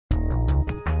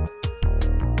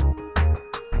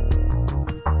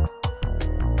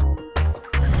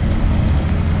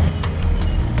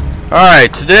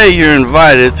Alright, today you're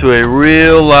invited to a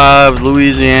real live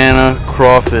Louisiana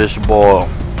crawfish boil.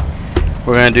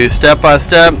 We're going to do step by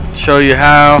step, show you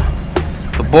how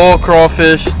to boil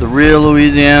crawfish the real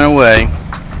Louisiana way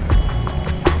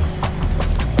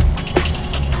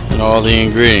and all the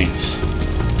ingredients.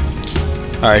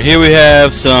 Alright, here we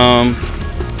have some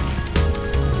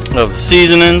of the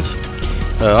seasonings,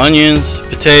 onions,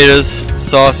 potatoes,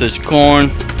 sausage, corn.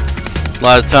 A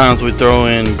lot of times we throw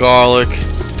in garlic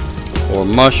or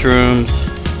mushrooms,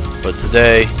 but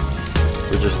today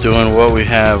we're just doing what we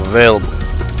have available.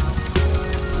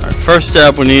 Alright, first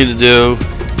step we need to do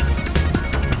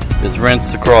is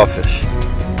rinse the crawfish.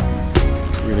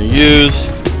 We're going to use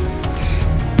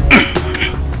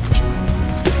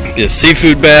this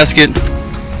seafood basket.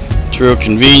 It's real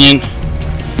convenient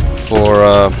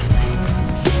for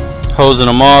hosing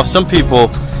them off. Some people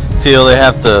feel they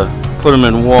have to put them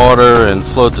in water and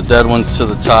float the dead ones to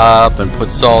the top and put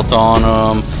salt on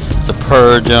them to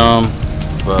purge them,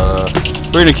 but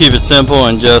we're going to keep it simple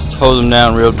and just hose them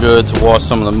down real good to wash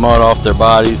some of the mud off their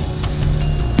bodies,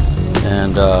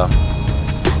 and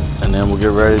then we'll get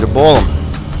ready to boil them.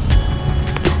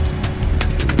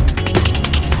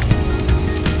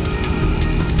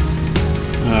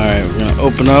 Alright, we're going to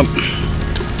open up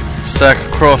a sack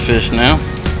of crawfish now.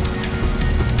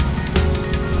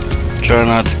 Try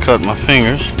not to cut my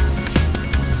fingers.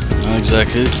 Not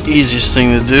exactly the easiest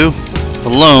thing to do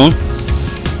alone,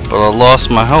 but I lost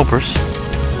my helpers.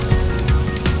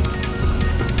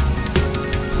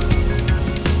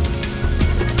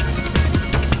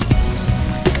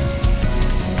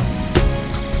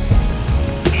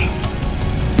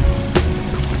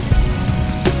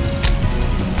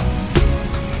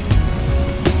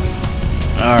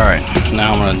 Alright,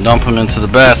 now I'm going to dump them into the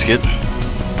basket.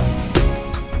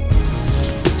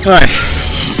 Alright,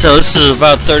 so this is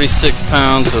about 36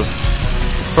 pounds of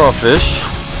crawfish,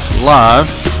 live.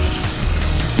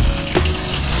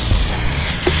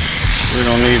 We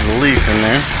don't need the leaf in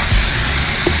there.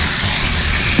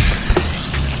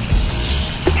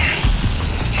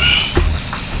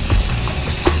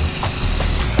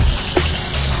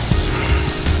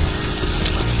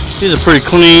 These are pretty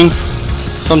clean.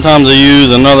 Sometimes I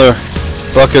use another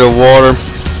bucket of water,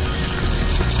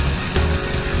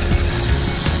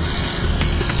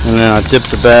 and then I dip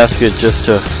the basket just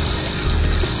to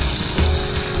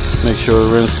make sure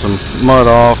we rinse some mud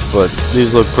off, but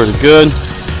these look pretty good.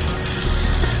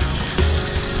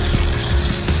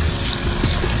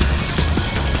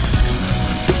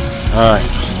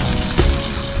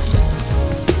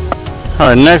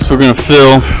 Alright, next we're going to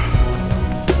fill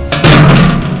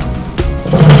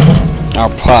our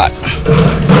pot.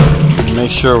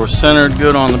 Make sure we're centered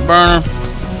good on the burner.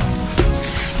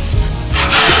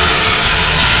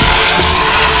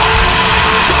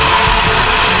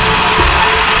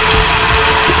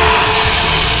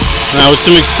 Now with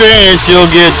some experience you'll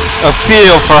get a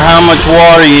feel for how much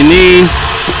water you need.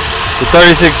 With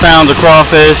 36 pounds of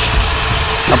crawfish,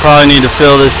 I probably need to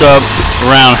fill this up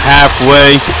around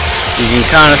halfway. You can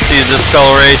kind of see the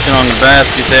discoloration on the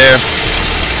basket there.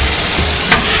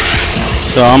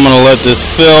 So I'm going to let this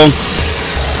fill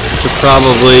to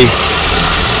probably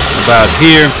about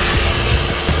here.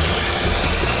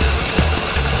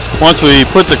 Once we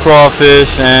put the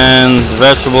crawfish and the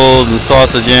vegetables and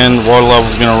sausage in, the water level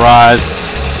is going to rise.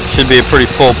 Should be a pretty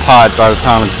full pot by the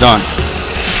time it's done.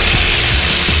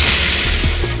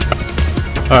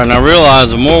 Alright, now realize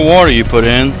the more water you put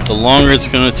in, the longer it's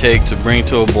going to take to bring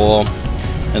to a boil,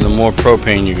 and the more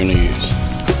propane you're going to use.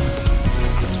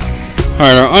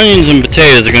 Alright, our onions and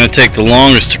potatoes are going to take the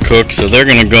longest to cook, so they're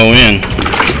going to go in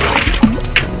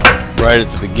right at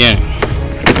the beginning.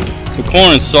 The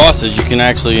corn and sausage you can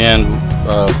actually enter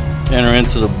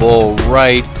into the bowl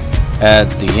right at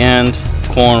the end. The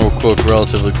corn will cook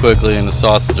relatively quickly, and the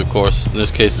sausage, of course, in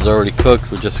this case is already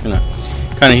cooked. We're just going to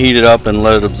kind of heat it up and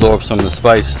let it absorb some of the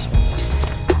spices.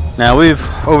 Now we've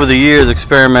over the years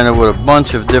experimented with a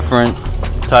bunch of different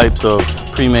types of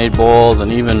pre-made bowls,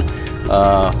 and even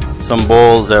some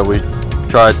bowls that we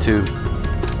tried to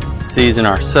season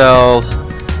ourselves.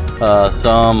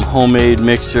 Some homemade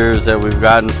mixtures that we've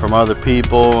gotten from other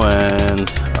people, and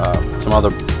some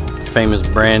other famous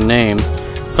brand names.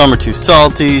 Some are too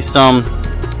salty, some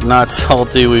not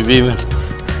salty. We've even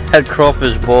had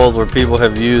crawfish bowls where people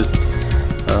have used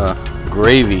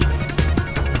gravy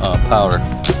powder.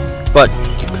 But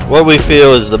what we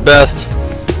feel is the best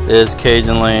is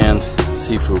Cajun Land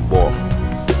seafood bowl.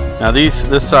 Now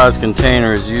this size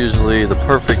container is usually the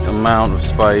perfect amount of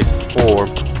spice for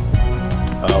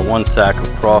one sack of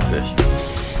crawfish.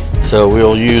 So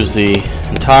we'll use the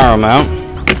entire amount.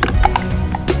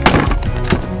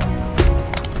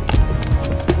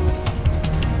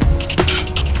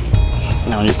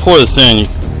 pour this in,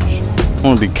 you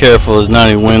want to be careful. There's not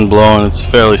any wind blowing. It's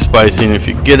fairly spicy, and if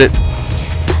you get it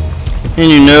in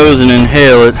your nose and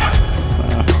inhale it,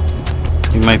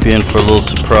 you might be in for a little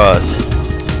surprise.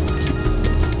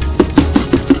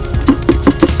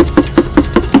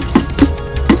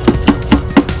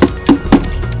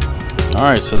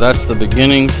 Alright, so that's the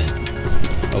beginnings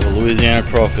of a Louisiana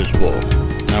crawfish bowl.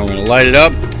 Now we're going to light it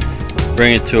up,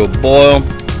 bring it to a boil,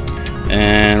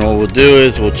 and what we'll do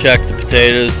is we'll check the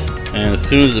potatoes, and as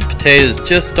soon as the potatoes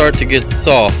just start to get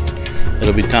soft,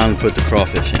 it'll be time to put the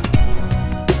crawfish in.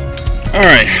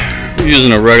 Alright, I'm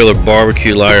using a regular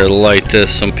barbecue lighter to light this.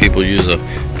 Some people use a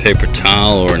paper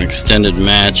towel or an extended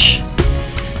match.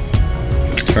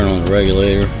 Turn on the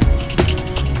regulator.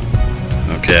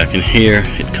 Okay, I can hear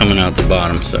it coming out the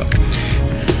bottom, so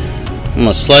I'm going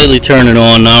to slightly turn it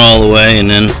on, not all the way, and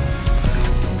then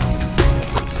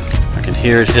I can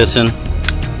hear it hissing.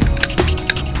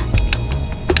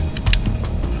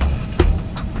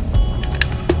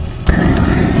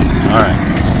 Alright,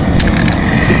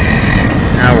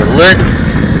 now we're lit.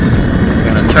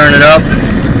 We're going to turn it up.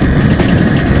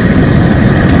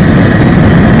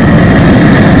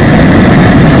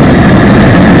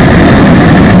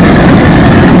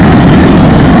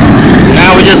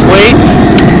 Just wait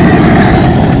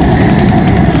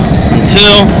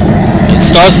until it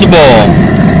starts to boil.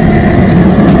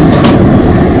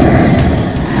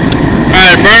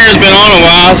 Alright, the burner's been on a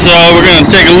while, so we're going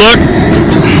to take a look.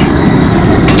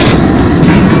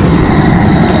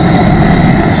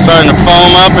 Starting to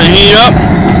foam up and heat up.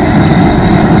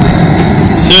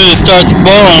 As soon as it starts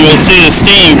boiling, we'll see the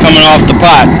steam coming off the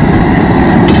pot.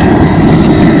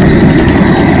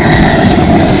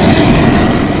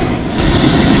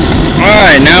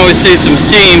 Alright, now we see some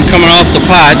steam coming off the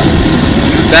pot.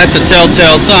 That's a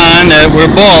telltale sign that we're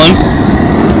boiling.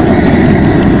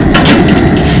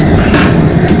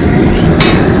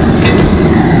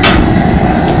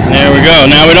 There we go.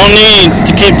 Now we don't need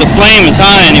to keep the flame as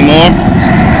high anymore.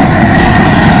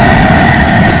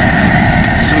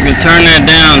 So we can turn that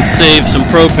down, save some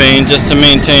propane just to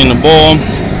maintain the boil.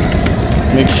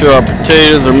 Make sure our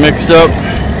potatoes are mixed up.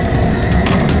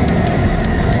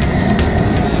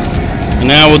 And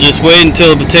now we'll just wait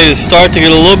until the potatoes start to get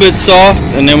a little bit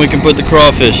soft, and then we can put the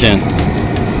crawfish in.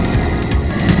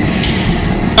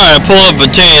 Alright, I pull up a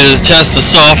potato to test the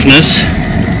softness,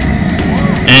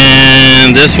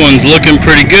 and this one's looking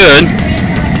pretty good,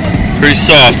 pretty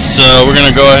soft, so we're going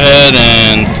to go ahead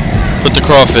and put the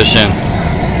crawfish in.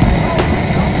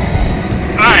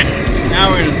 Alright, now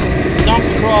we're going to dump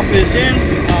the crawfish in,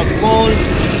 now it's boiling.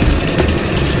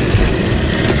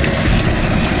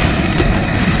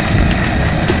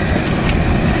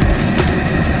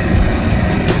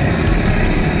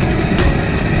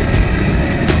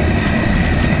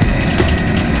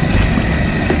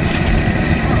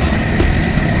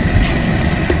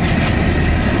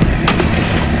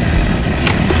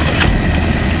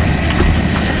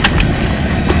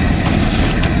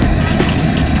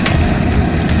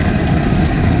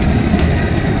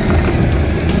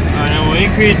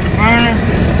 Increase the burner,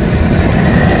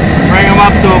 bring them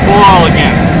up to a boil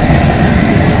again.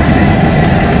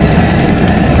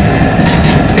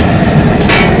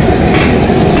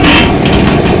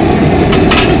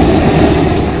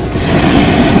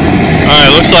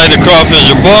 Alright, looks like the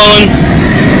crawfish are boiling.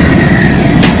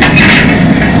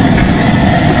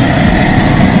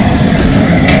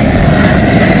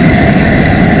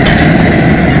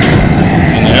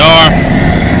 And they are.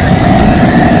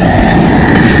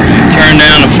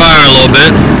 Down the fire a little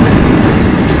bit.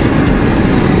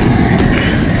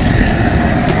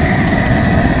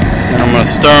 And I'm going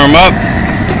to stir them up,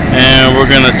 and we're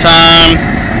going to time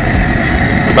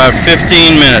about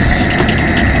 15 minutes.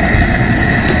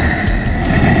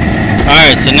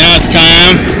 Alright, so now it's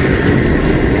time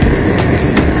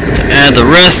to add the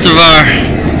rest of our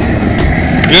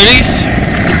goodies.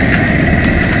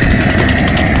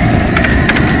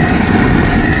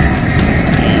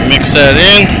 Mix that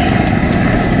in.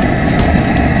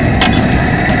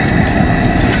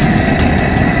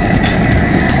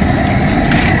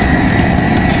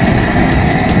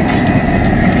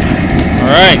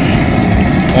 Alright,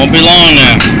 won't be long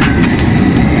now.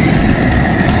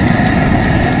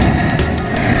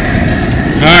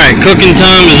 Alright, cooking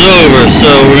time is over, so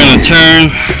we're going to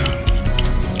turn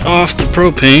off the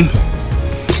propane.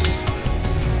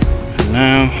 And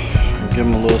now, give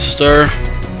them a little stir.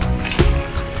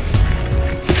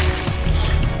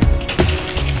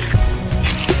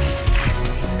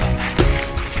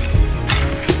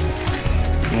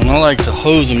 And I like to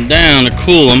hose them down to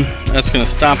cool them. That's going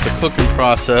to stop the cooking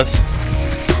process.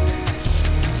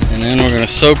 And And then we're going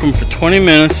to soak them for 20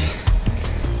 minutes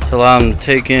to allow them to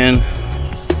take in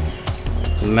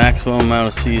the maximum amount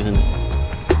of seasoning.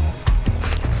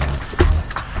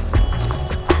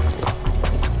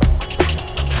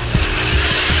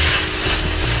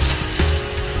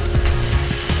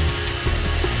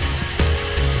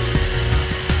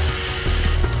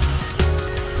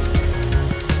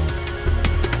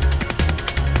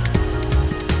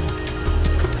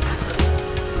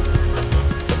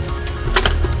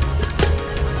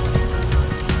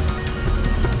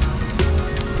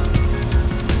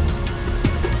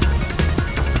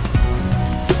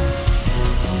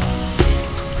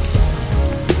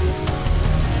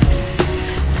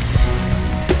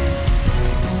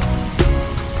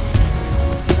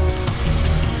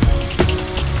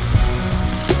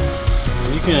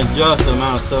 You can adjust the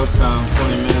amount of soak time,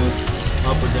 20 minutes,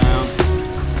 up or down.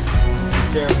 Be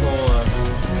careful,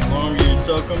 the longer you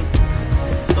soak them,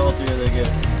 the saltier they get.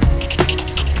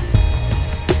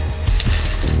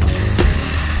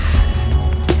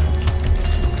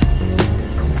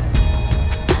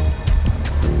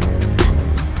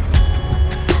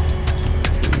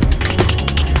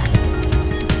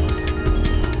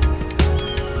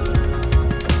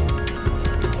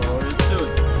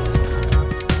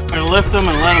 Lift them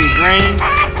and let them drain.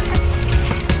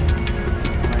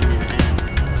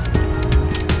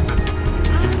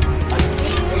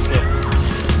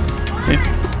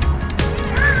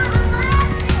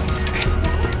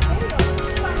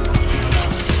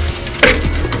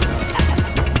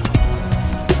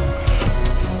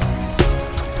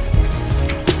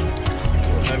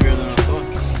 Heavier than I thought. A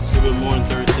little bit more than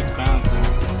 36 pounds now.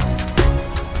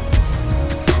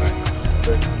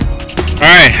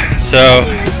 Alright, so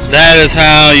that is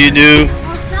how you do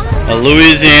a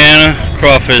Louisiana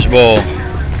crawfish bowl.